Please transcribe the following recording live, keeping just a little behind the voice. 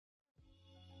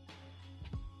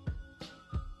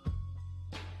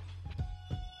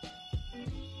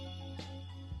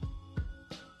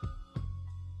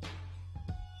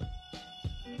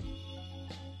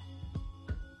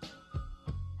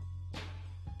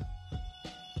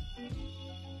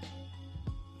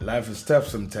Life is tough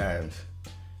sometimes.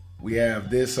 We have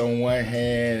this on one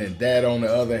hand and that on the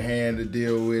other hand to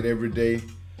deal with every day.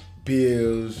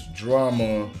 Bills,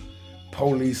 drama,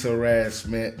 police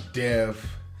harassment, death,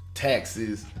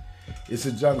 taxes. It's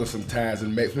a jungle sometimes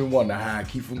and it makes me wonder how I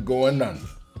keep from going under.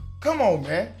 Come on,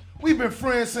 man. We've been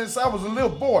friends since I was a little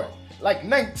boy, like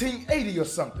 1980 or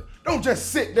something. Don't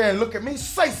just sit there and look at me,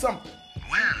 say something.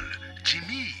 Well,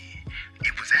 Jimmy,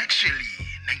 it was actually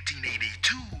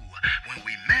 1982 when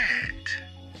we met.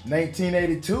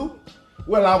 1982?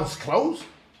 Well, I was close.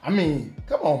 I mean,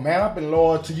 come on, man. I've been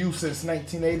loyal to you since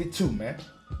 1982, man.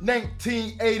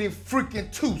 1980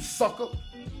 freaking 2, sucker.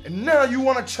 And now you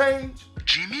want to change?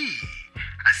 Jimmy,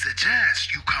 I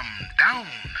suggest you come down.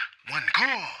 One call,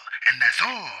 and that's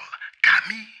all. Got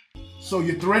me? So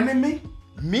you're threatening me?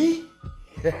 Me?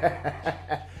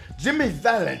 Jimmy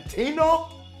Valentino?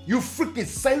 You freaking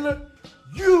sailor?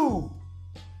 You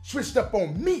switched up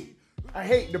on me. I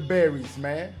hate the berries,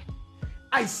 man.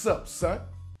 Ice up, son.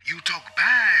 You talk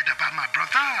bad about my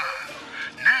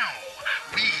brother. Now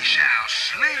we shall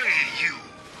slay you.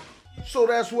 So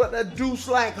that's what that deuce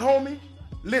like, homie?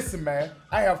 Listen, man,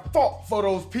 I have fought for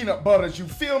those peanut butters, you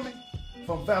feel me?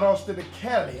 From Vados to the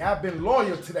Cali, I've been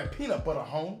loyal to that peanut butter,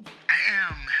 home. I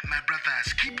am my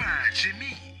brother's keeper,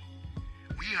 Jimmy.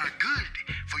 We are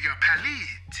good for your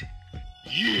palate.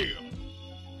 Yeah.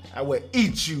 I will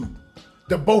eat you,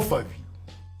 the both of you.